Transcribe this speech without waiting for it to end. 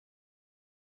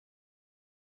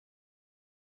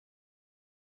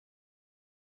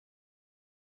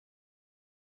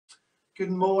Good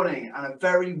morning and a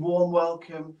very warm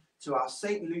welcome to our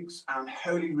St. Luke's and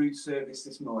Holy Rood service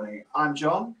this morning. I'm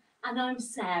John. And I'm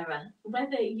Sarah.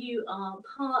 Whether you are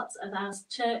part of our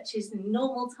churches in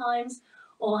normal times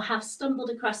or have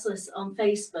stumbled across us on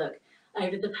Facebook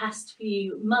over the past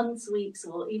few months, weeks,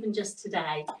 or even just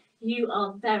today, you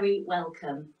are very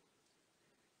welcome.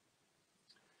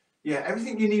 Yeah,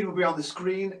 everything you need will be on the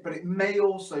screen, but it may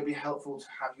also be helpful to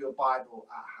have your Bible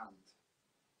at hand.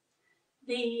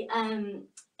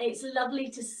 It's lovely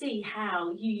to see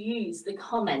how you use the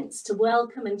comments to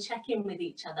welcome and check in with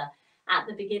each other at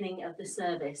the beginning of the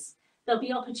service. There'll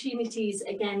be opportunities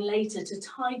again later to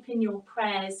type in your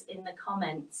prayers in the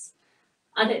comments.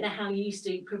 I don't know how you used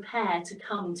to prepare to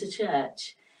come to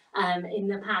church in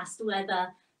the past,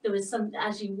 whether there was some,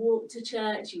 as you walked to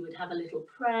church, you would have a little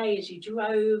pray as you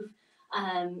drove.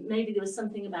 Maybe there was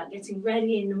something about getting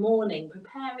ready in the morning,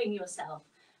 preparing yourself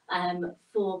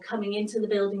for coming into the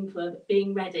building, for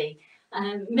being ready.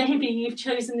 Maybe you've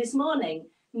chosen this morning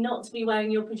not to be wearing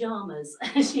your pajamas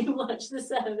as you watch the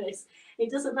service.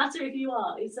 It doesn't matter if you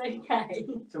are, it's okay.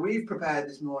 So we've prepared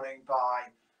this morning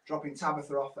by dropping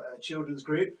Tabitha off at a children's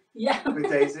group with Yeah.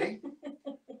 Daisy.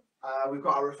 We've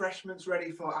got our refreshments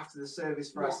ready for after the service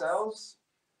for ourselves.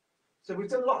 So we've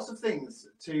done lots of things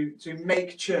to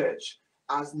make church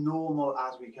as normal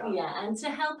as we can. Yeah, and to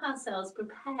help ourselves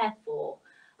prepare for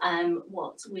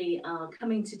what we are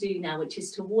coming to do now, which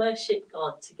is to worship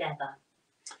God together.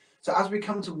 So as we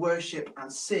come to worship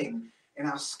and sing in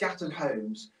our scattered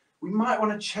homes, we might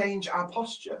want to change our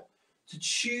posture, to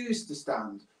choose to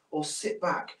stand or sit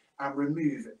back and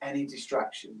remove any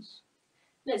distractions.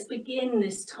 Let's begin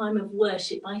this time of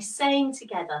worship by saying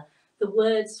together the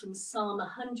words from Psalm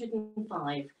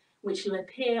 105, which will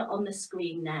appear on the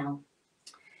screen now.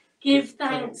 Give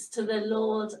thanks to the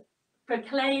Lord,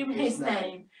 proclaim his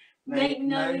name, make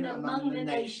known among the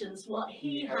nations what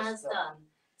he has done.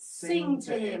 Sing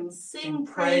to him, sing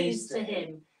praise to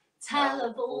him, tell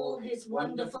of all his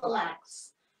wonderful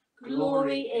acts.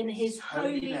 Glory in his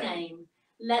holy name.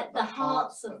 Let the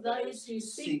hearts of those who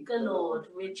seek the Lord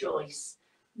rejoice.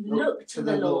 Look to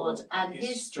the Lord and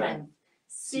his strength.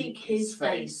 Seek his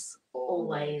face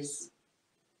always.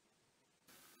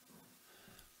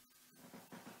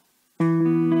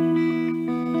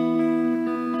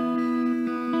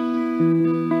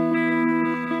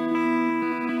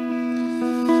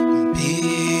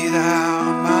 Be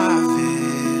thou my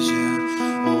vision,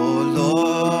 O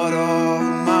Lord of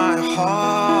my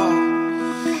heart,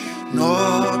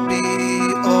 nor be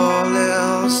all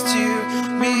else to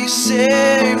me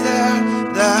save that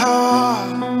thou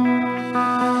art.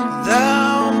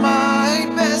 Thou my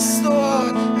best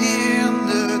Lord in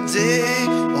the day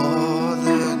or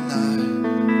the night,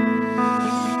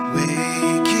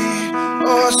 waking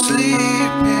or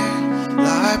sleeping,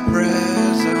 thy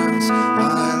presence I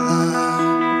love.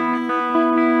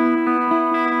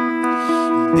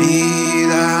 Be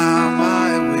thou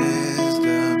my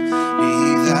wisdom, be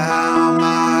thou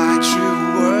my true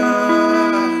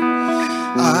word.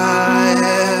 I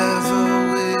ever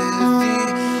with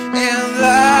thee, and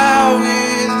thou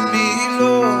with me,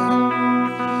 Lord.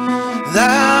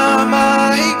 Thou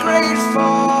my great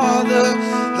Father,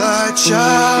 thy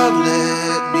child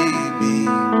let me be.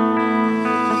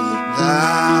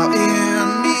 Thou in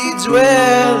me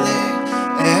dwelling,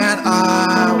 and I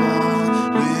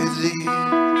walk with thee.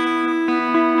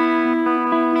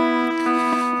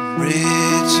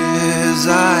 Riches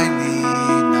I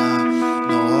need not,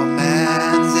 nor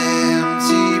man's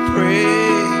empty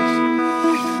praise.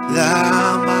 Thou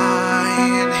my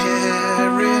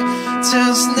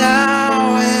inheritance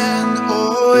now and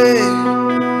always.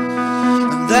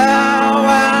 And thou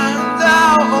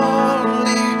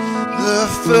only, the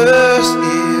first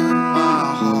in my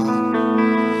heart.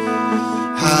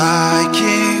 High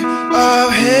King of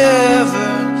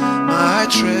heaven, my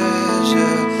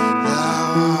treasure thou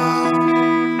art.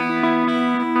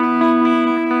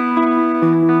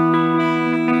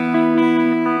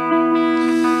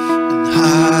 And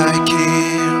High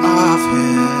King of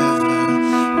heaven,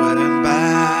 when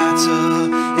battle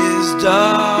is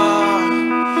done,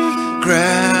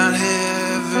 grant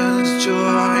heaven's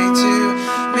joy to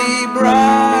me,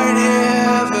 bright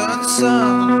heaven's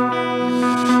sun.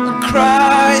 And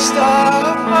Christ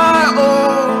of my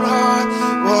own heart,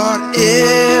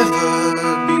 whatever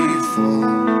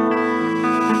before,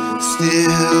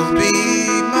 still be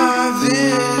my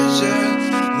vision,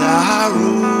 thy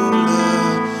ruler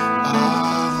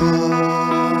of all.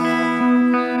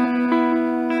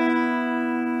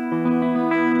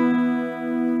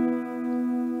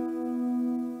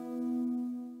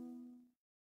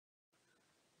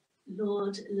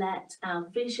 Lord, let our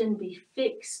vision be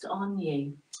fixed on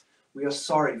you. We are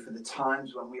sorry for the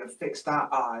times when we have fixed our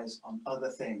eyes on other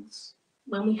things.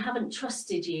 When we haven't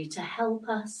trusted you to help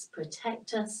us,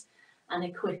 protect us, and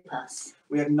equip us.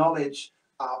 We acknowledge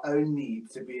our own need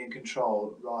to be in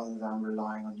control rather than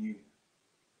relying on you.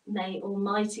 May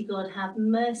Almighty God have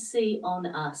mercy on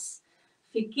us,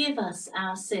 forgive us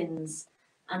our sins,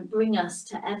 and bring us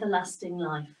to everlasting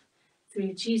life.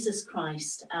 Through Jesus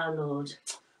Christ our Lord.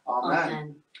 Amen.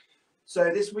 Amen. So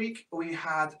this week we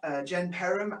had Jen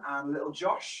Perham and little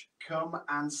Josh come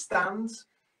and stand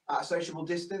at a sociable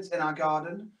distance in our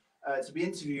garden to be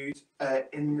interviewed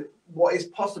in what is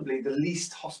possibly the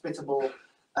least hospitable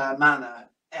manner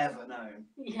ever known.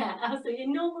 Yeah, absolutely.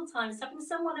 In normal times, having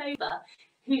someone over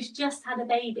who's just had a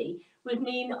baby would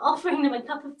mean offering them a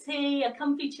cup of tea, a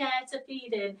comfy chair to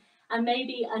feed in, and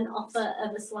maybe an offer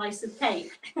of a slice of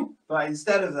cake. But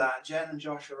instead of that, Jen and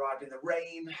Josh arrived in the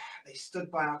rain. They stood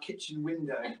by our kitchen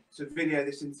window to video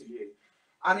this interview.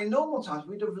 And in normal times,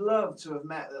 we'd have loved to have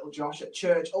met little Josh at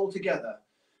church all together.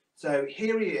 So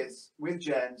here he is with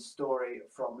Jen's story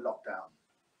from lockdown.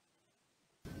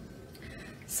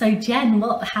 So Jen,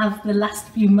 what have the last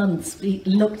few months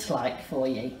looked like for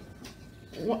you?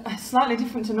 Well, slightly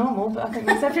different to normal, but I think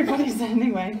that's everybody's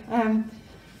anyway.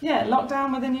 Yeah,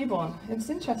 lockdown with a newborn. It's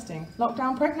interesting.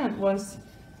 Lockdown pregnant was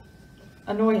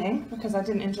annoying because I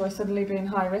didn't enjoy suddenly being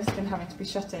high risk and having to be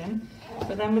shut in.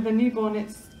 But then with a newborn,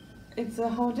 it's a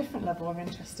whole different level of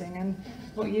interesting. And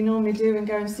what you normally do and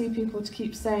go and see people to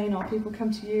keep sane, or people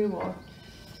come to you, or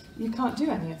you can't do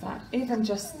any of that. Even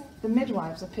just the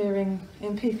midwives appearing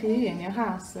in PPE in your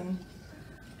house, and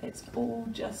it's all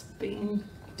just been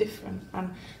different.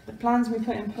 And the plans we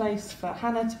put in place for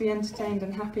Hannah to be entertained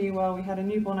and happy while we had a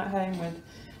newborn at home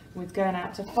with going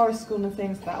out to forest school and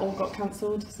things, that all got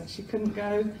cancelled, so she couldn't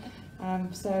go.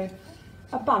 So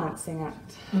a balancing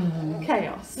act,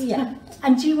 chaos. Yeah.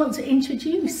 And do you want to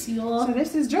introduce your... So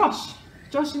this is Josh.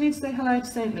 Josh, you need to say hello to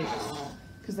St. Luke's,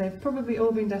 because they've probably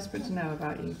all been desperate to know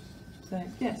about you. So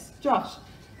yes, Josh,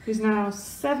 who's now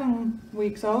 7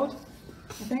 weeks old,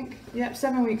 I think. Yep,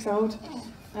 7 weeks old.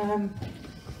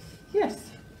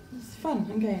 Yes, it's fun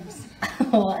and games.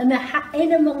 Oh, and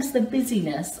in amongst the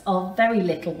busyness of very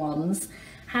little ones,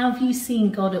 how have you seen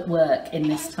God at work in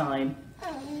this time?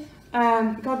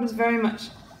 God was very much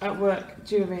at work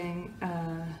during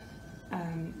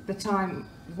the time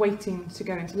waiting to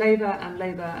go into labour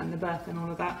and the birth and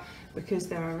all of that, because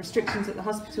there are restrictions at the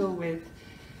hospital with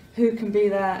who can be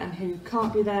there and who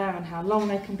can't be there and how long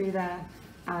they can be there,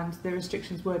 and the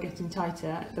restrictions were getting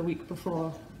tighter the week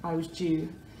before I was due,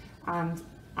 and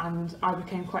I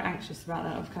became quite anxious about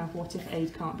that, of kind of what if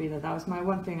Aid can't be there. That was my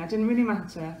one thing. I didn't really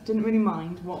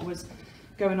mind what was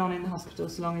going on in the hospital,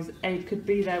 so long as Aid could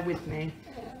be there with me,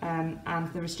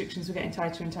 and the restrictions were getting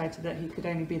tighter and tighter, that he could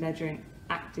only be there during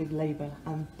active labour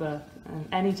and birth, and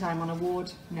any time on a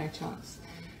ward, no chance.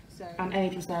 So, and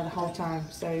Aid was there the whole time.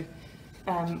 So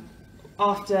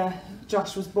after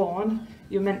Josh was born,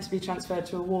 you're meant to be transferred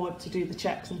to a ward to do the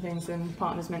checks and things, and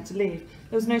partners meant to leave.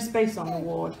 There was no space on the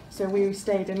ward, so we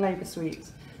stayed in labour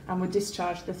suites and were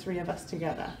discharged, the three of us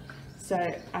together.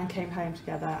 So, and came home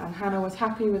together, and Hannah was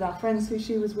happy with our friends who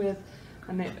she was with,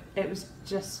 and it was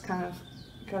just kind of,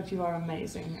 God, you are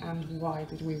amazing, and why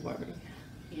did we worry?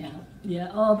 Yeah.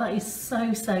 Oh, that is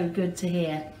so good to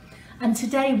hear. And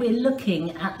today we're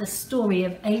looking at the story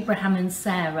of Abraham and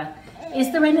Sarah.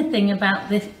 Is there anything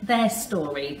about their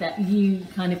story that you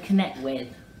kind of connect with?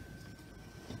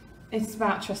 It's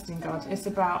about trusting God. It's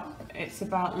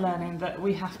about learning that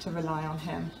we have to rely on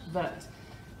Him, that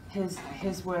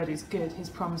His word is good, His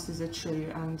promises are true,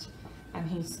 and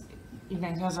He's, you know,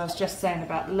 as I was just saying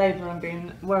about labour and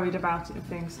being worried about it and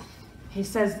things, He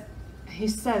says,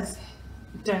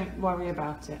 don't worry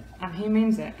about it, and He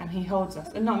means it, and He holds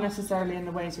us, and not necessarily in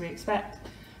the ways we expect,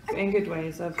 but in good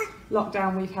ways. Of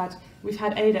lockdown, we've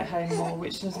had Aid at home more,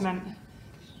 which has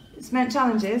meant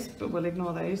challenges, but we'll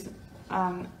ignore those.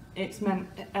 It's meant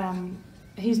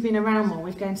he's been around more.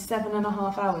 We've gained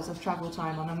 7.5 hours of travel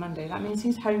time on a Monday. That means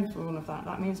he's home for all of that.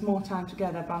 That means more time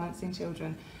together, balancing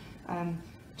children.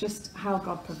 Just how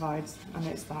God provides, and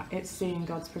it's seeing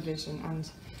God's provision,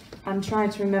 and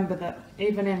trying to remember that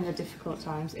even in the difficult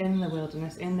times, in the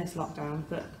wilderness, in this lockdown,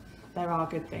 that there are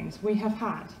good things. We have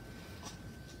had,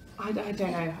 I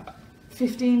don't know,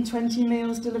 15, 20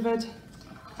 meals delivered,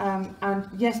 and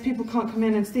yes, people can't come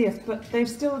in and see us, but they've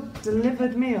still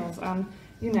delivered meals, and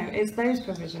you know, it's those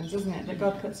provisions, isn't it, that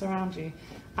God puts around you.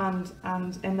 And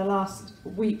in the last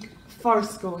week,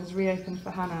 Forest School has reopened for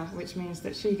Hannah, which means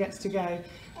that she gets to go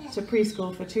to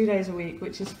preschool for 2 days a week,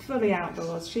 which is fully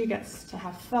outdoors. She gets to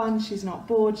have fun, she's not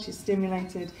bored, she's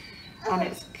stimulated, and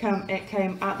it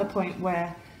came at the point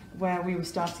where we were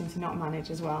starting to not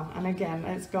manage as well. And again,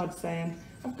 it's God saying,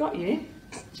 I've got you,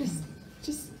 just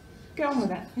get on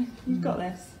with it, you've got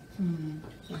this.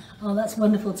 Oh, that's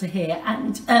wonderful to hear.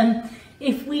 And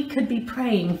if we could be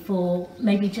praying for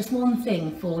maybe just one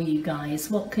thing for you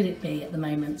guys, what could it be at the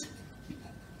moment?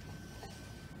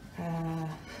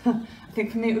 I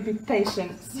think for me it would be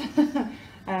patience.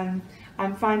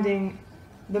 I'm finding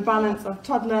the balance of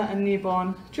toddler and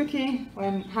newborn tricky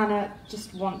when Hannah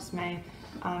just wants me,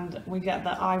 and we get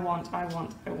that I want.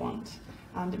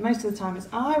 And most of the time it's,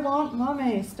 I want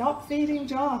mummy, stop feeding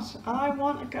Josh, I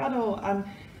want a cuddle.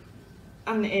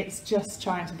 And it's just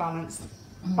trying to balance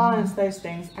those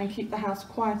things and keep the house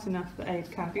quiet enough that Abe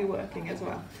can be working as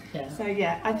well. Yeah. So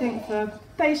yeah, I think for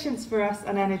patience for us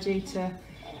and energy to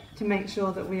make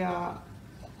sure that we are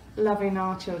loving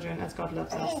our children as God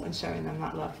loves us and showing them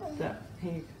that love that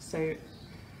he so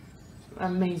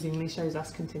amazingly shows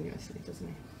us continuously, doesn't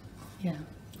he? Yeah,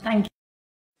 thank you.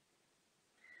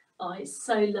 Oh, it's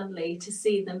so lovely to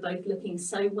see them both looking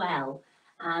so well.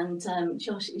 And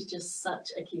Josh is just such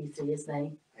a cutie, isn't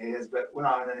he? He is, but we're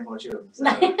not having any more children. So.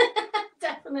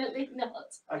 Definitely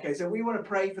not. Okay, so we want to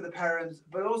pray for the parents,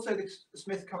 but also the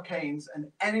Smith Cockanes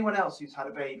and anyone else who's had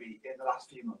a baby in the last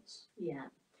few months. Yeah.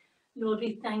 Lord,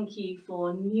 we thank you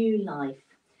for new life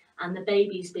and the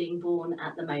babies being born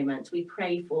at the moment. We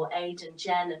pray for Aid and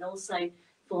Jen, and also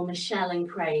for Michelle and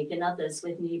Craig and others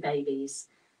with new babies.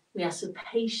 We ask for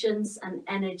patience and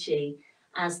energy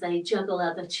as they juggle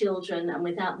other children and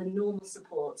without the normal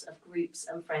support of groups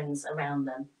and friends around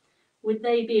them. Would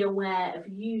they be aware of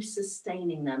you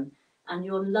sustaining them and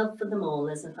your love for them all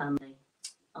as a family?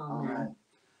 Amen. Amen.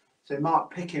 So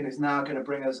Mark Pickin is now going to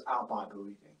bring us our Bible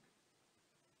reading.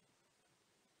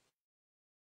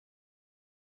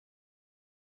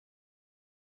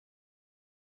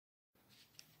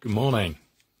 Good morning.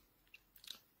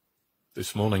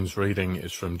 This morning's reading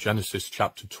is from Genesis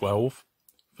chapter 12,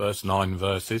 first 9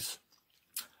 verses,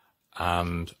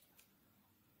 and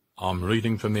I'm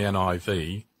reading from the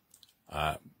NIV,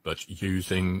 but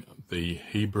using the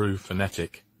Hebrew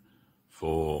phonetic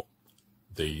for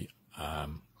the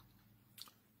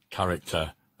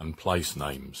character and place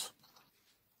names.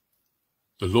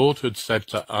 The Lord had said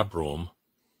to Abram,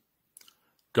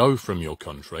 "Go from your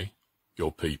country,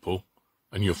 your people,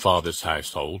 and your father's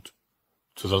household,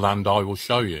 to the land I will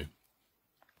show you.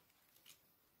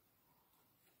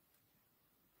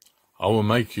 I will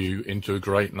make you into a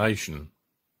great nation,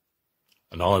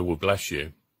 and I will bless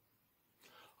you.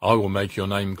 I will make your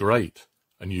name great,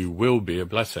 and you will be a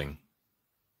blessing.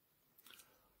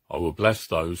 I will bless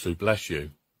those who bless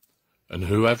you, and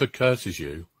whoever curses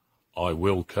you, I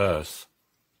will curse.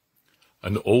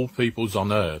 And all peoples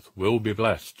on earth will be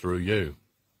blessed through you."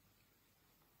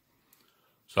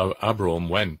 So Abram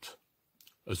went,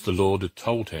 as the Lord had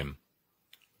told him,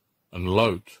 and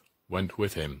Lot went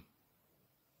with him.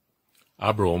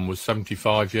 Abram was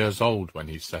 75 years old when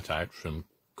he set out from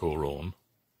Choron.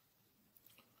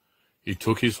 He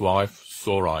took his wife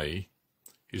Sarai,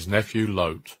 his nephew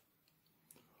Lot,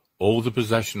 all the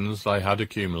possessions they had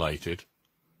accumulated,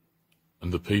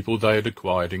 and the people they had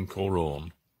acquired in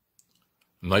Choron,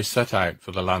 and they set out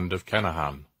for the land of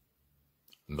Canaan,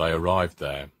 and they arrived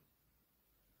there.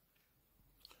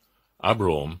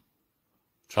 Abram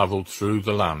travelled through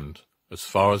the land as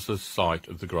far as the site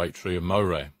of the great tree of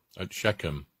Moreh at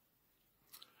Shechem.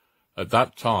 At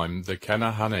that time the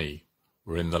Canaanite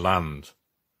were in the land.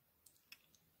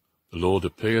 The Lord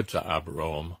appeared to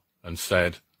Abram and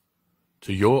said,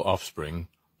 "To your offspring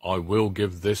I will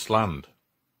give this land."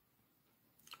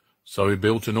 So he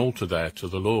built an altar there to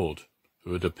the Lord,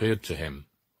 who had appeared to him.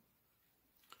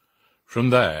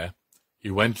 From there he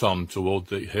went on toward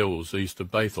the hills east of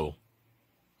Bethel,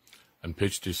 and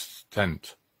pitched his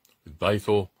tent, with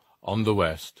Bethel on the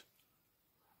west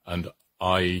and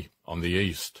Ai on the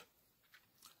east.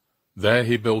 There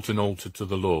he built an altar to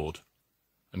the Lord,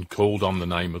 and called on the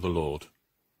name of the Lord.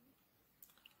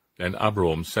 Then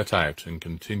Abram set out and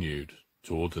continued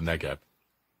toward the Negeb.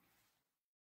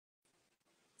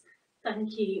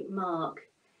 Thank you,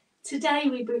 Mark. Today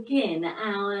we begin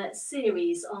our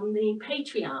series on the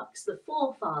patriarchs, the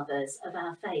forefathers of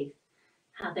our faith,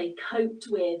 how they coped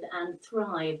with and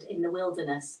thrived in the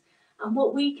wilderness, and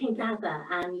what we can gather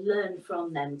and learn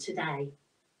from them today.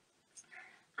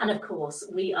 And of course,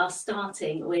 we are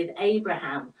starting with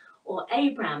Abraham, or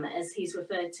Abram as he's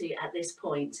referred to at this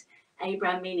point.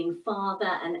 Abraham meaning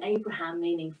father, and Abraham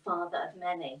meaning father of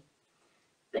many.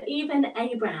 But even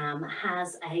Abraham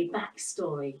has a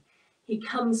backstory. He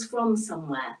comes from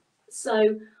somewhere.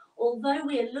 So although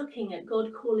we are looking at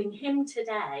God calling him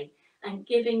today and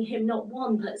giving him not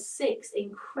one but 6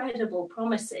 incredible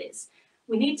promises,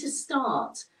 we need to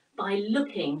start by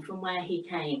looking from where he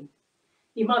came.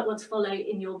 You might want to follow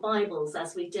in your Bibles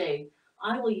as we do.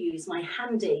 I will use my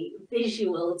handy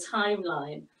visual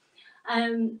timeline.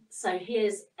 So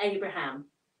here's Abraham.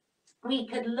 We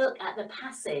could look at the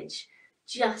passage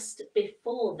just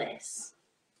before this.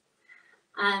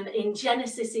 In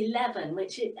Genesis 11,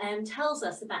 which tells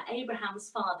us about Abraham's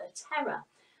father, Terah.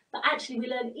 But actually we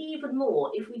learn even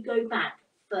more if we go back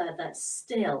further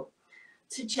still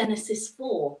to Genesis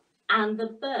 4 and the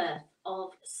birth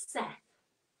of Seth.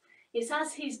 It's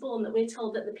as he's born that we're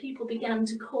told that the people began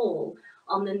to call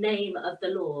on the name of the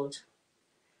Lord.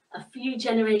 A few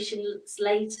generations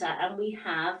later, and we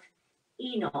have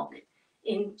Enoch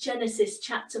in Genesis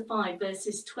chapter 5,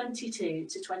 verses 22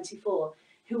 to 24,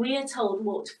 who we are told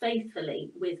walked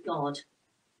faithfully with God.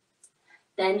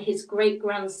 Then his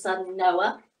great-grandson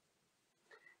Noah,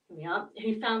 here we are,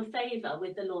 who found favour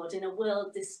with the Lord in a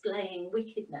world displaying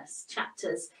wickedness,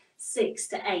 chapters 6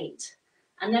 to 8.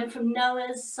 And then from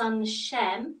Noah's son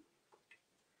Shem,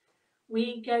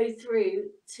 we go through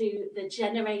to the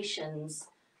generations,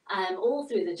 all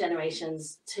through the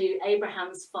generations to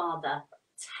Abraham's father,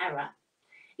 Terah.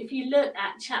 If you look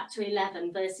at chapter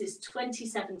 11, verses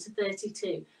 27 to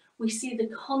 32, we see the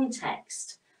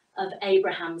context of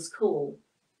Abraham's call.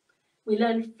 We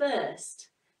learn first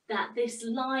that this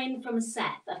line from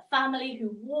Seth, a family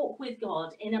who walk with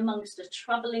God in amongst a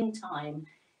troubling time,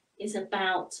 is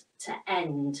about to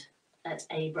end at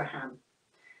Abraham.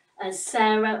 As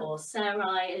Sarah, or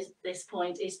Sarai at this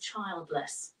point, is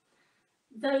childless.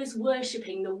 Those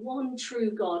worshipping the one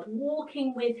true God,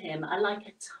 walking with him, are like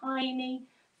a tiny,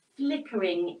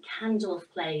 flickering candle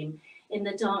flame in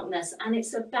the darkness, and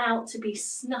it's about to be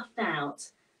snuffed out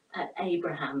at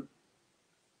Abraham.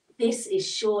 This is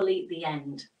surely the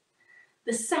end.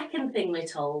 The second thing we're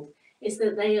told is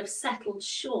that they have settled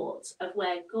short of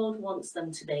where God wants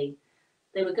them to be.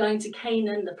 They were going to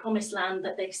Canaan, the promised land,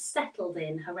 but they settled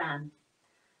in Haran.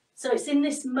 So it's in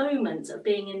this moment of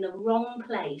being in the wrong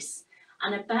place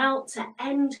and about to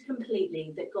end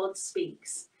completely that God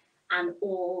speaks, and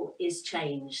all is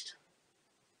changed.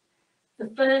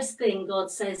 The first thing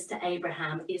God says to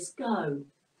Abraham is go,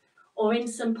 or in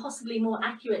some possibly more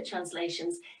accurate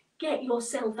translations, get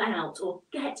yourself out or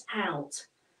get out.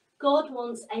 God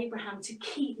wants Abraham to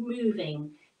keep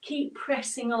moving, keep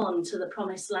pressing on to the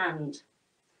promised land.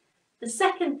 The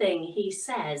second thing he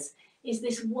says is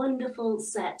this wonderful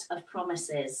set of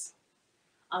promises.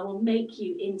 I will make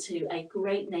you into a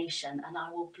great nation and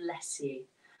I will bless you.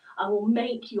 I will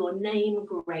make your name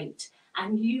great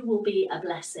and you will be a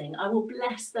blessing. I will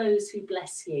bless those who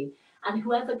bless you, and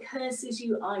whoever curses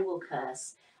you, I will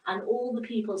curse, and all the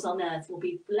peoples on earth will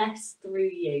be blessed through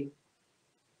you.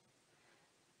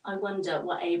 I wonder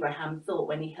what Abraham thought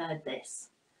when he heard this.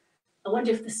 I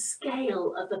wonder if the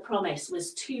scale of the promise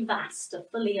was too vast to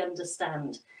fully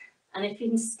understand, and if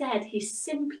instead he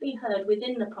simply heard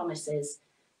within the promises,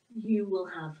 you will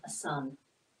have a son.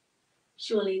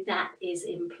 Surely that is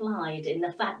implied in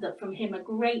the fact that from him a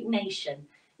great nation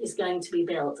is going to be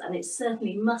built, and it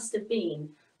certainly must have been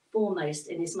foremost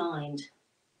in his mind.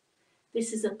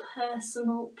 This is a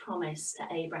personal promise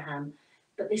to Abraham,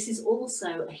 but this is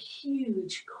also a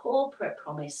huge corporate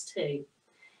promise too.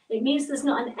 It means there's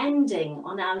not an ending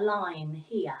on our line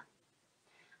here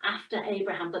after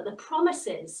Abraham, but the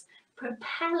promises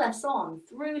propel us on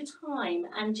through time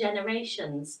and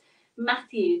generations.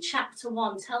 Matthew chapter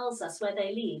 1 tells us where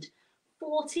they lead.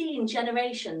 14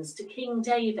 generations to King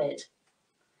David,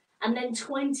 and then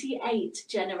 28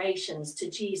 generations to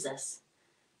Jesus,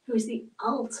 who is the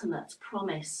ultimate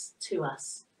promise to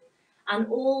us, and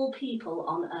all people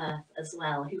on earth as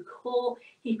well,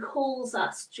 he calls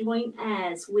us joint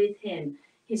heirs with him,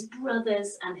 his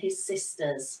brothers and his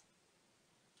sisters.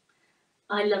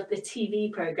 I love the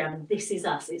TV programme This Is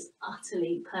Us. It's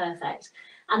utterly perfect.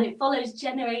 And it follows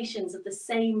generations of the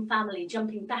same family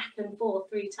jumping back and forth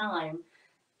through time.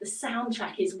 The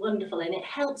soundtrack is wonderful and it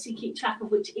helps you keep track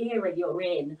of which era you're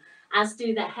in, as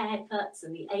do the haircuts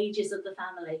and the ages of the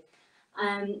family.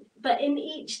 But in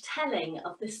each telling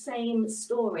of the same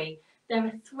story, there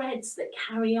are threads that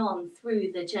carry on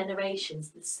through the generations,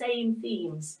 the same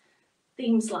themes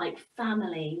like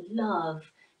family,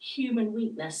 love, human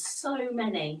weakness, so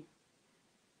many.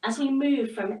 As we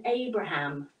move from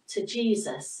Abraham to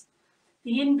Jesus,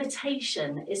 the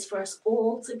invitation is for us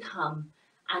all to come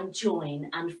and join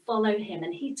and follow him.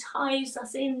 And he ties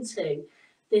us into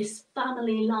this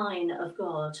family line of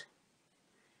God.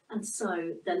 And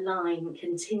so the line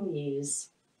continues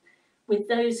with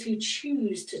those who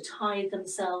choose to tie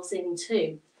themselves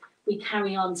into. We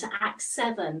carry on to Acts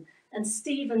 7 and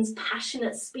Stephen's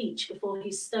passionate speech before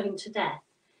he's stoned to death.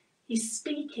 He's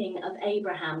speaking of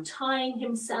Abraham, tying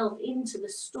himself into the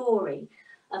story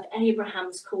of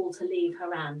Abraham's call to leave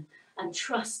Haran and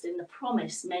trust in the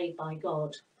promise made by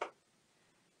God.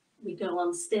 We go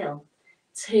on still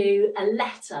to a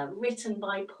letter written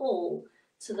by Paul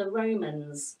to the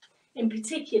Romans, in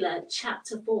particular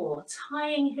chapter 4,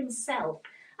 tying himself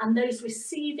and those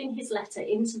receiving his letter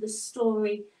into the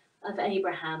story of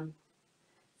Abraham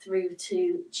through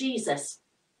to Jesus.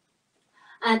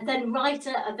 And then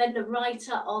the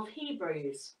writer of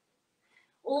Hebrews,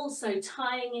 also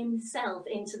tying himself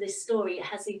into this story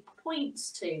as he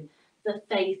points to the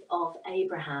faith of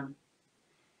Abraham.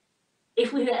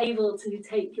 If we were able to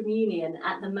take communion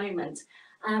at the moment,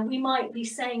 we might be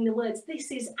saying the words,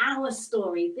 this is our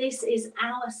story, this is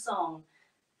our song.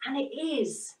 And it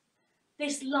is.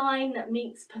 This line that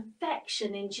meets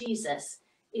perfection in Jesus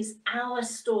is our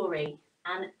story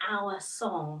and our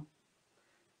song.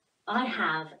 I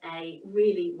have a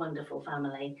really wonderful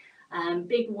family,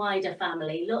 big wider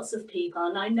family, lots of people,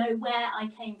 and I know where I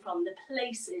came from, the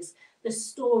places, the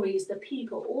stories, the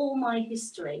people, all my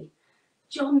history.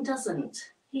 John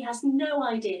doesn't. He has no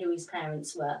idea who his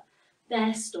parents were,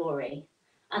 their story.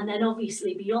 And then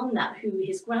obviously beyond that, who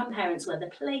his grandparents were, the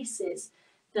places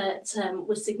that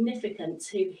were significant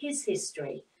to his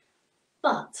history.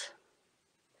 But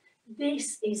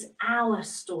this is our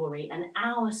story and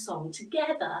our song.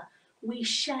 Together, we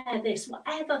share this,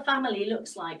 whatever family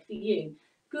looks like for you,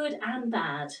 good and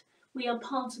bad. We are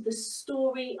part of the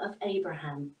story of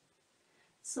Abraham.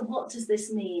 So what does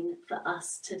this mean for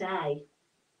us today?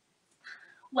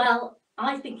 Well,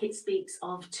 I think it speaks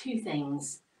of two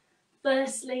things.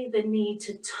 Firstly, the need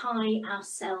to tie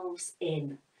ourselves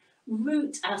in,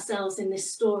 root ourselves in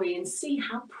this story and see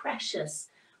how precious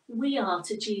we are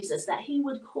to Jesus, that he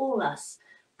would call us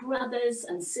brothers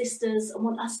and sisters and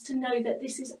want us to know that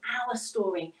this is our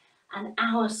story and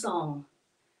our song.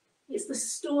 It's the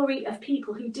story of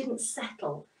people who didn't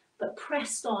settle, but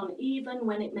pressed on even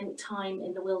when it meant time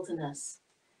in the wilderness.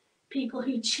 People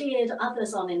who cheered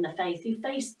others on in the faith, who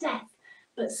faced death,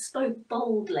 but spoke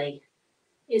boldly.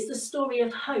 It's the story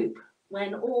of hope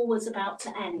when all was about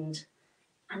to end,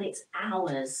 and it's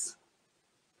ours.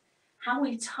 How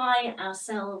we tie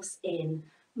ourselves in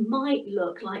might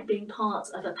look like being part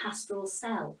of a pastoral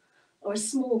cell or a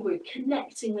small group,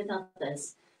 connecting with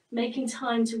others, making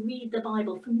time to read the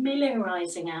Bible,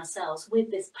 familiarising ourselves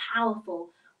with this powerful,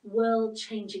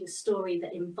 world-changing story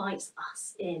that invites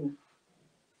us in.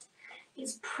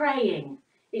 It's praying.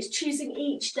 It's choosing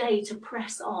each day to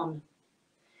press on.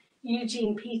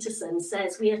 Eugene Peterson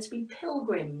says we are to be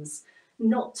pilgrims,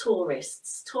 not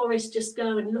tourists. Tourists just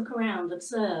go and look around,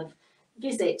 observe,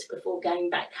 visit before going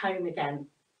back home again.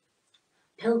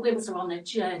 Pilgrims are on a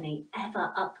journey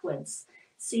ever upwards,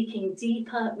 seeking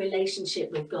deeper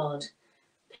relationship with God.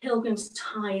 Pilgrims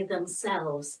tie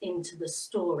themselves into the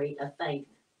story of faith.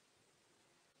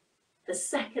 The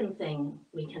second thing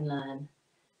we can learn,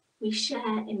 we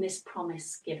share in this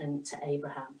promise given to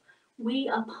Abraham. We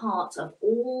are part of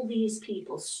all these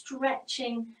people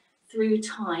stretching through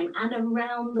time and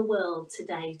around the world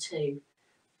today too.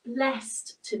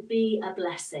 Blessed to be a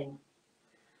blessing.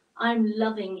 I'm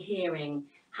loving hearing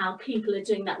how people are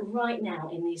doing that right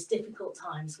now in these difficult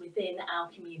times within our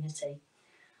community.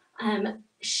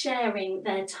 Sharing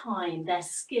their time, their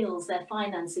skills, their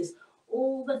finances,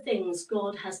 all the things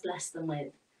God has blessed them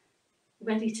with,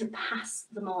 ready to pass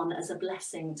them on as a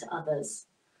blessing to others.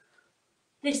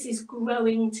 This is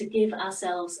growing to give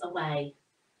ourselves away.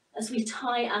 As we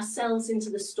tie ourselves into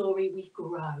the story, we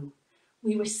grow.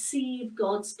 We receive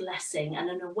God's blessing and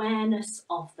an awareness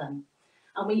of them,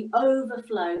 and we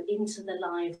overflow into the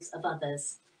lives of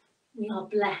others. We are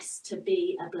blessed to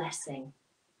be a blessing.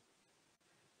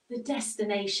 The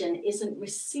destination isn't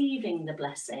receiving the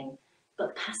blessing,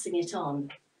 but passing it on,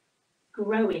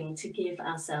 growing to give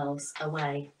ourselves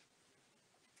away.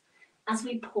 As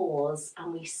we pause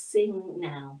and we sing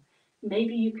now,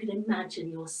 maybe you could imagine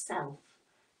yourself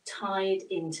tied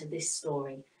into this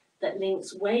story that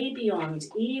links way beyond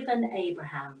even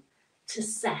Abraham to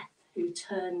Seth, who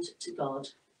turned to God.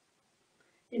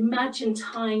 Imagine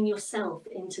tying yourself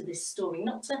into this story,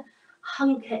 not to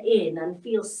hunker in and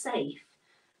feel safe,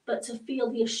 but to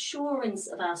feel the assurance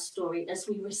of our story as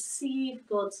we receive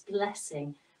God's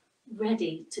blessing,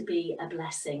 ready to be a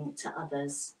blessing to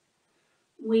others.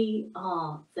 We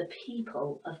are the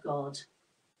people of God.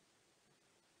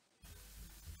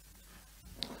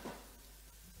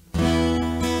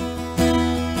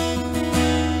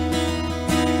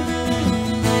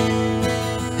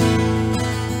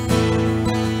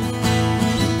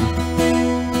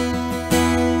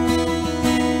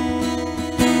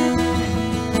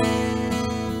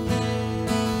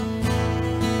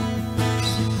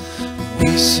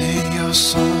 We sing your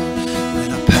song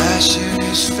when our passion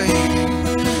is fading.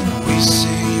 We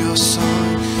sing your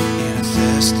song in a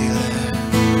thirsty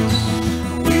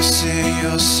land. We sing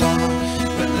your song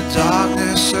when the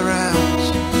darkness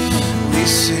surrounds. We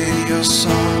sing your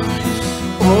song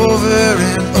over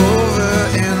and over,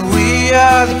 and we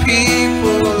are the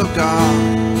people of God.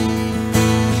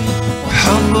 We're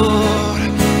humbled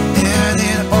and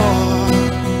in awe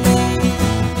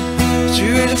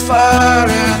through the fire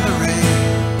and the rain.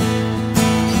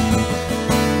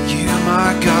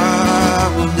 My God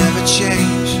will never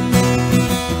change.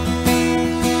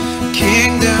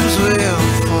 Kingdoms will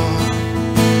fall,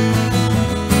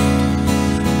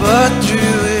 but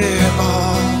through it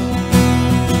all,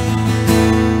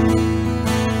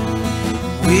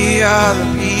 we are the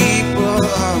people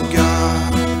of God.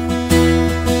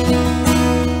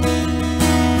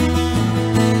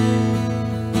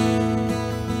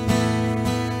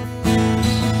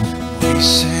 We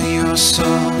sing your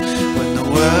song when the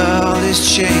world is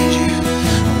changing.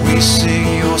 We sing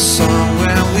your song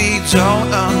when we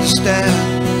don't understand.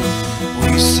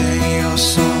 We sing your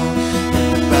song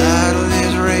when the battle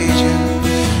is raging.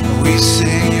 We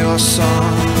sing your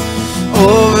song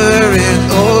over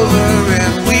and over,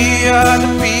 and we are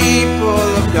the people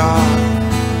of God.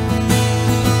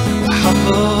 We're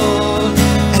humble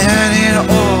and in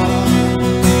awe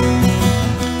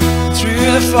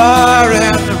through the fire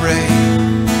and the rain.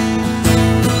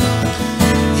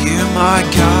 My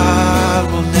God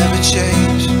will never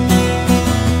change.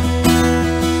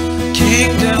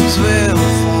 Kingdoms will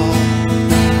fall,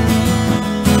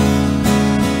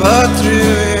 but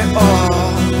through it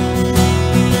all,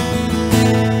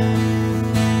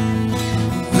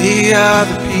 we are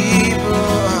the people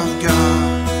of God.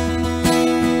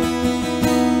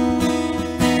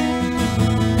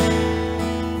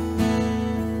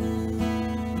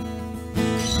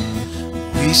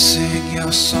 We sing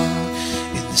your song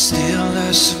in the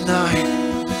stillness of night,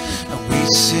 and we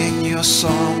sing your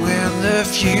song when the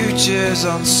future's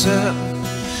uncertain.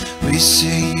 We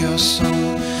sing your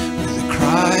song with a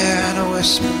cry and a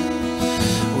whisper.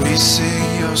 We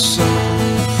sing your song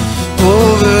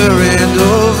over and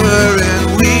over, and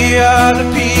we are the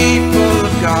people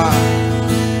of God.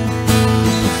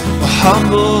 We're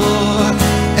humble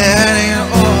and in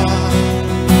awe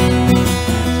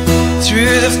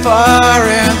through the fire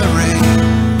and the rain.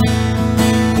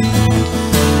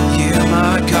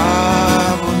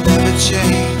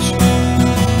 Change.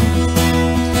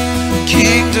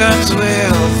 Kingdoms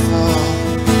will fall,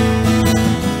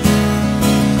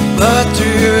 but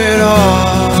through it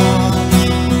all,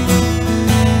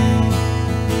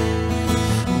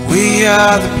 we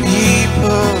are the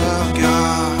people of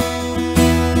God.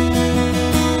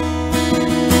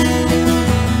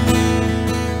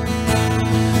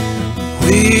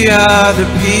 We are the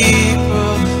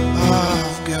people of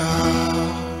God.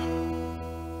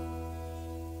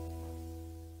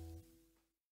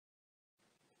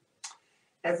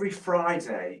 Every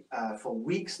Friday for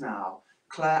weeks now,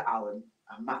 Claire Allen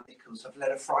and Matt Nichols have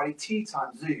led a Friday tea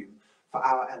time Zoom for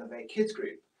our Elevate Kids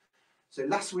group. So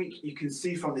last week, you can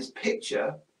see from this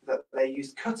picture that they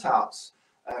used cutouts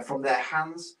from their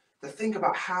hands to think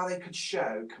about how they could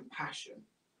show compassion.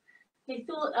 They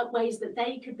thought up ways that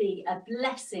they could be a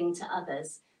blessing to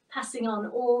others, passing on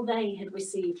all they had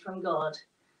received from God.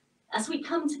 As we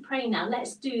come to pray now,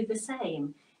 let's do the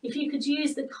same. If you could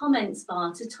use the comments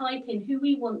bar to type in who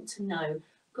we want to know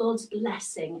God's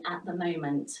blessing at the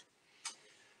moment.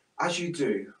 As you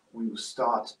do, we will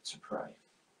start to pray.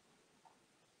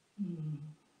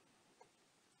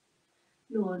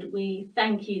 Lord, we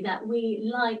thank you that we,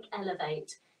 like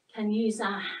Elevate, can use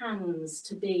our hands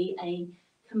to be a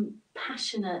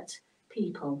compassionate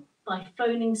people by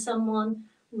phoning someone,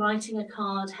 writing a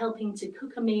card, helping to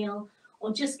cook a meal,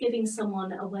 or just giving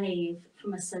someone a wave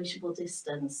from a sociable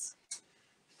distance.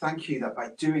 Thank you that by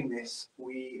doing this,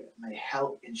 we may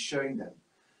help in showing them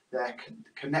their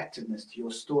connectedness to your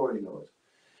story, Lord.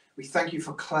 We thank you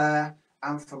for Claire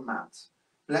and for Matt,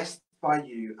 blessed by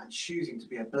you and choosing to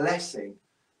be a blessing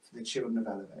to the children of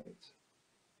Elevate.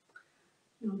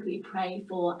 Lord, we pray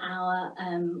for our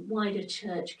wider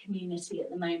church community at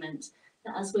the moment,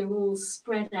 that as we're all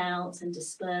spread out and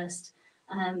dispersed,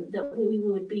 that we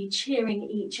would be cheering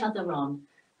each other on,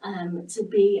 to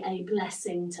be a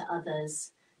blessing to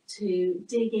others, to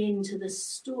dig into the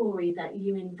story that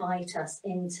you invite us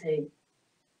into.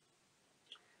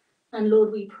 And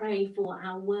Lord, we pray for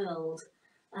our world,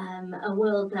 a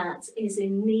world that is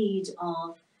in need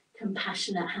of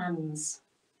compassionate hands,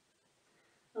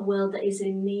 a world that is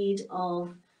in need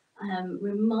of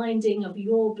reminding of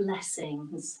your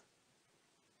blessings.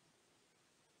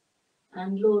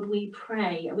 And Lord, we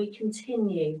pray, and we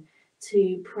continue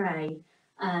to pray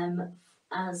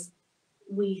as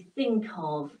we think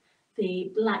of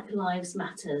the Black Lives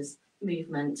Matters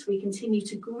movement. We continue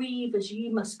to grieve as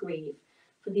you must grieve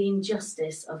for the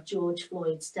injustice of George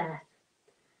Floyd's death.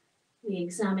 We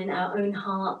examine our own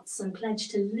hearts and pledge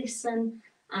to listen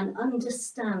and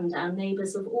understand our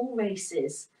neighbours of all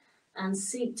races and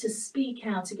seek to speak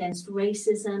out against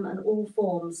racism and all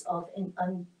forms of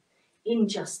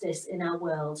injustice in our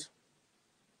world.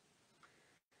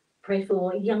 Pray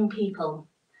for young people,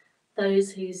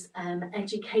 those whose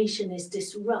education is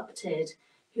disrupted,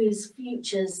 whose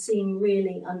futures seem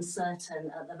really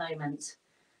uncertain at the moment.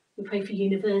 We pray for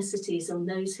universities and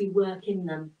those who work in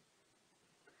them.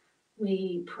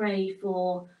 We pray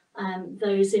for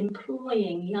those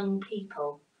employing young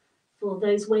people, for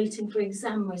those waiting for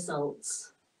exam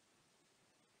results.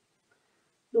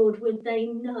 Lord, would they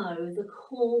know the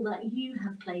call that you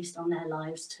have placed on their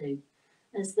lives too,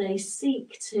 as they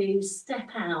seek to step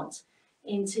out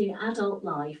into adult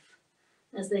life,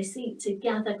 as they seek to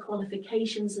gather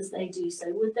qualifications as they do so,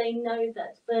 would they know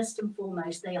that first and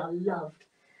foremost they are loved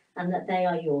and that they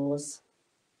are yours.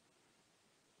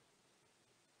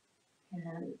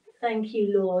 Thank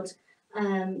you, Lord,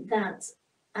 that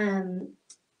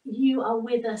you are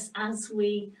with us as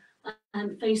we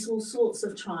face all sorts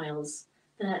of trials,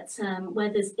 that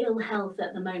where there's ill health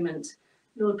at the moment,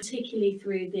 Lord, particularly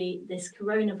through this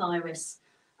coronavirus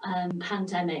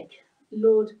pandemic,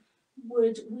 Lord,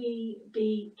 would we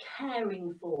be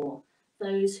caring for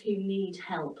those who need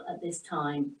help at this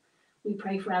time? We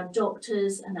pray for our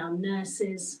doctors and our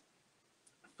nurses,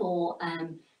 for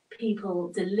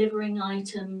people delivering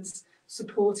items,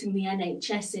 supporting the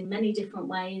NHS in many different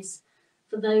ways,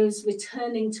 for those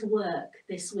returning to work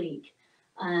this week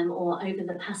or over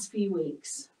the past few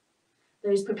weeks,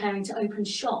 those preparing to open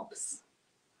shops,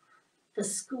 for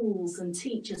schools and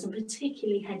teachers, and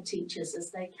particularly head teachers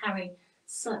as they carry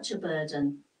such a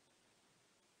burden.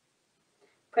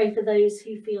 Pray for those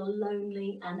who feel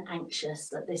lonely and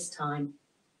anxious at this time.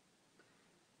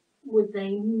 Would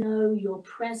they know your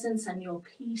presence and your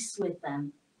peace with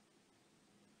them?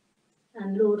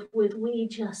 And Lord, would we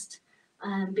just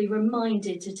be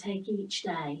reminded to take each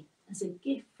day as a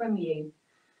gift from you,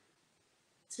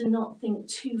 to not think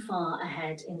too far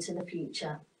ahead into the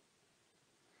future.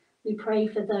 We pray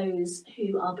for those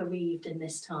who are bereaved in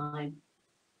this time,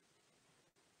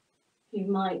 who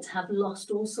might have lost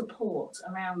all support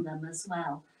around them as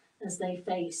well as they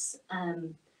face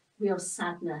real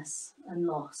sadness and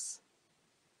loss.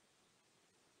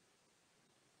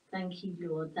 Thank you,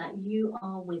 Lord, that you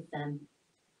are with them.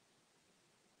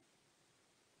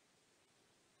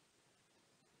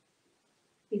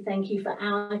 We thank you for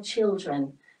our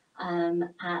children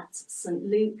at St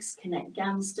Luke's, Connect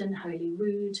Gamston, Holy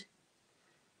Rood,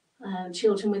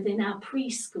 children within our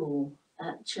preschool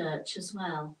at church as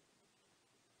well.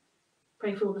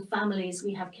 Pray for all the families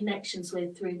we have connections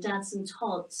with through Dads and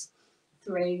Tots,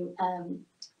 through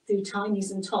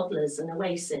Tinies and Toddlers and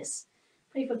Oasis.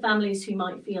 Pray for families who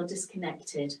might feel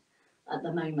disconnected at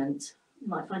the moment, who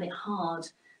might find it hard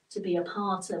to be a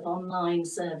part of online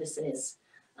services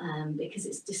because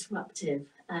it's disruptive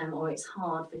or it's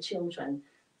hard for children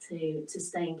to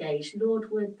stay engaged. Lord,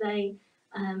 would they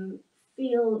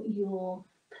feel your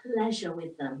pleasure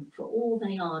with them for all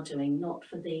they are doing, not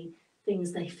for the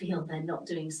things they feel they're not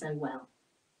doing so well.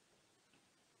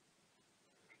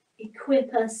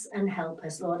 Equip us and help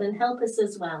us, Lord, and help us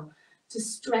as well to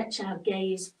stretch our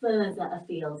gaze further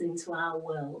afield into our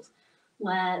world,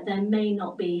 where there may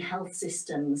not be health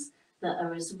systems that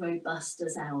are as robust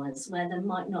as ours, where there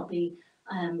might not be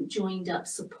joined up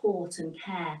support and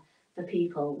care for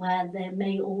people, where there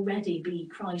may already be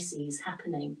crises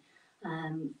happening,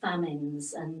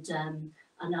 famines and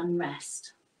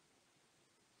unrest.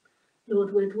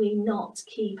 Lord, would we not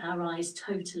keep our eyes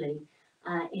totally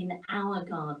in our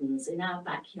gardens, in our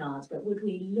backyards, but would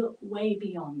we look way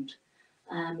beyond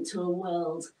to a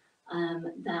world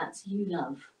that you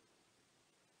love?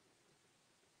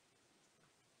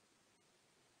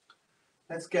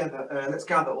 Let's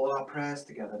gather all our prayers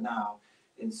together now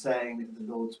in saying the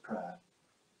Lord's Prayer.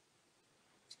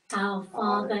 Our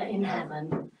Father in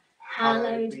heaven,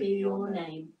 hallowed be your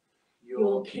name.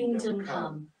 Your kingdom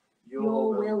come,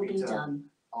 your will be done,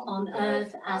 on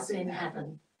earth as in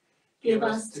heaven. Give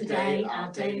us today our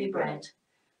daily bread.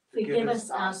 Forgive us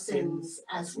our sins,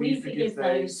 as we forgive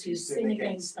those who sin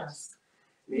against us.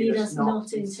 Lead us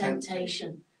not in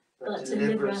temptation, but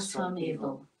deliver us from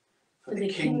evil. For the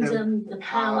kingdom, the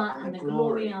power, and the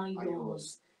glory are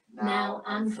yours, now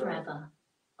and forever.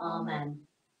 Amen.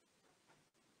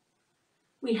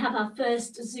 We have our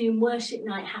first Zoom worship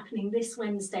night happening this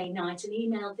Wednesday night. An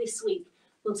email this week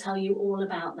will tell you all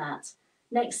about that.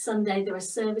 Next Sunday, there are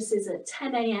services at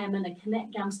 10 a.m. and a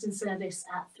Connect Gamston service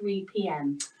at 3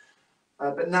 p.m.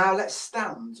 But now let's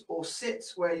stand or sit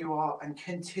where you are and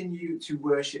continue to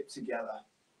worship together.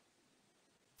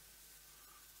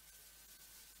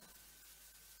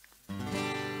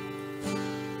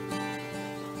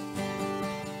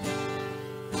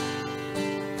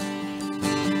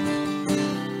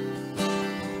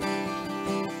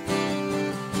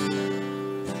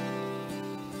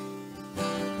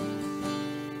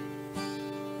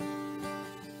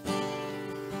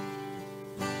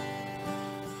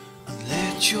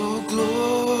 Let your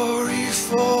glory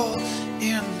fall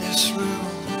in this room.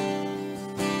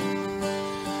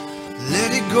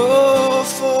 Let it go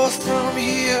forth from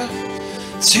here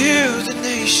to the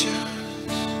nations.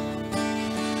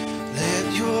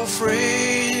 Let your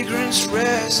fragrance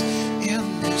rest in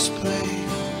this place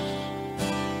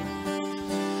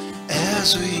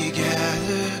as we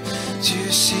gather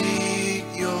to seek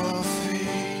your face.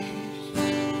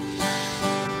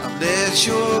 Let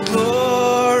your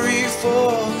glory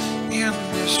fall in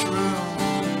this room.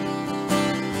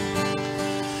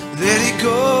 Let it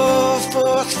go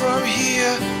forth from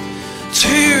here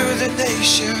to the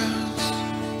nations.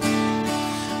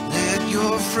 Let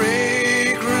your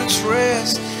fragrance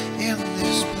rest in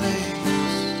this place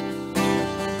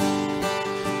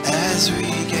as we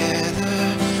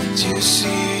gather to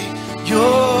see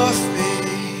your face.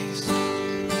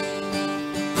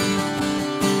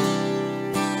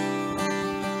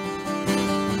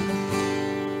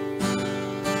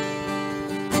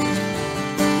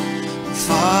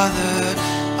 Father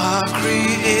of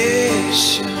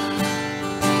creation,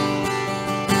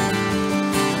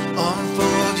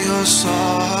 unfold your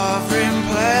sovereign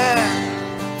plan.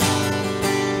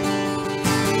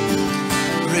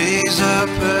 Raise up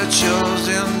a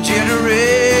chosen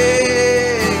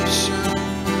generation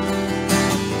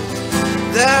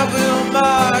that will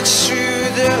march through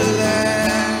the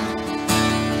land.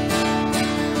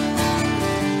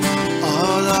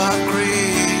 All our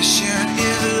creation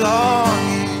is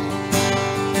longing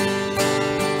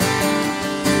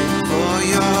for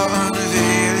your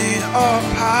unveiling of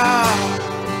power.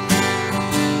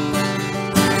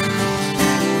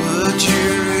 Would you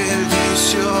release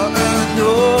your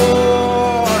anointing?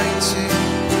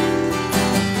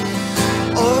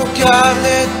 Oh God,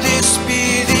 let this be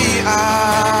the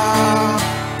hour.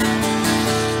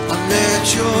 Let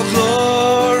your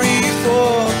glory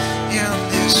fall in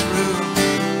this room.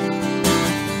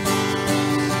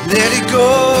 Let it go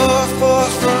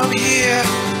forth from here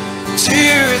to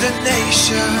the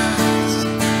nations.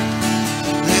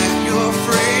 Let your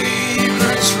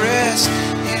fragrance rest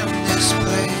in this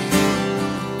place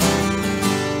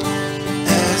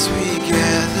as we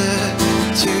gather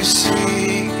to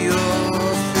seek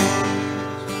your face.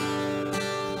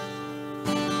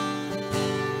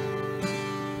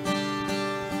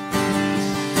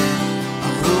 A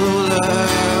ruler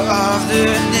of the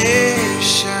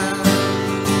nation,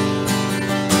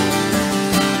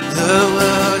 the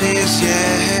world is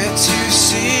yet to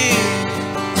see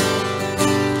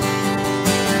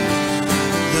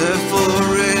the full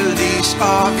release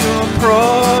of your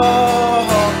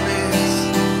promise,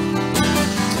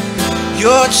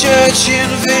 your church in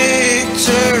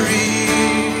victory.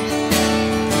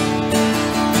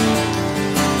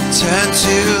 Turn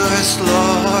to us,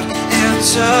 Lord, and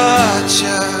touch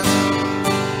us.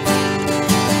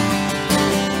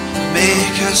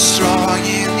 Make us strong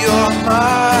in your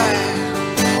might.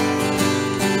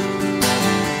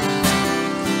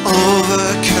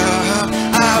 Overcome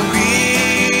our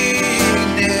weakness,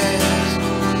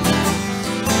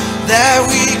 that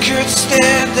we could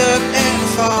stand up and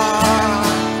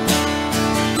fight.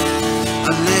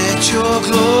 And let your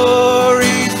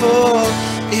glory fall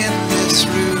in this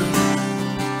room.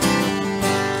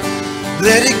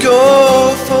 Let it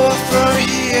go forth from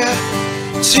here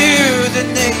to the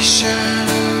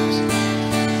nations.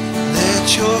 Let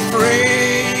your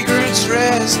fragrance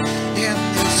rest in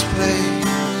this place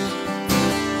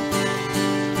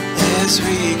as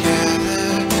we gather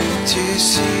to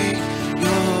seek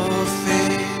your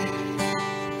face.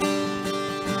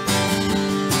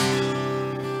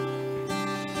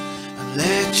 And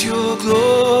let Let your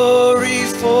glory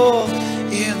fall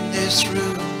in this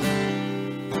room.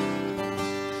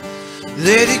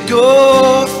 Let it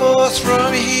go forth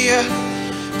from here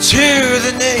to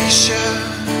the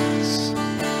nations.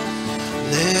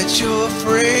 Let your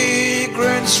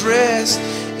fragrance rest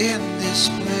in this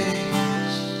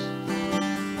place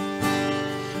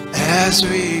as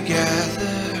we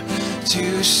gather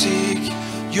to seek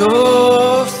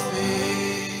your face.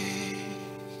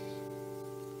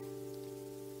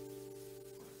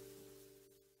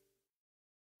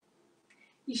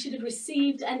 You should have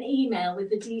received an email with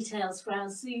the details for our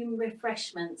Zoom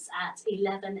refreshments at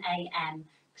 11 a.m.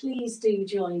 Please do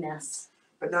join us.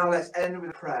 But now let's end with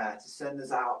a prayer to send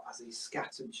us out as a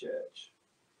scattered church.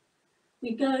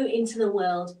 We go into the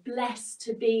world blessed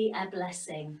to be a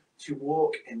blessing, To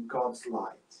walk in God's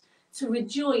light to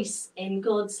rejoice in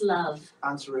God's love.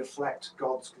 and to reflect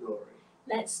God's glory.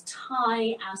 Let's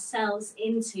tie ourselves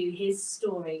into his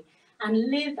story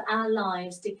and live our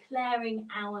lives declaring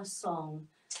our song.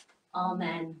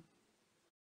 Amen.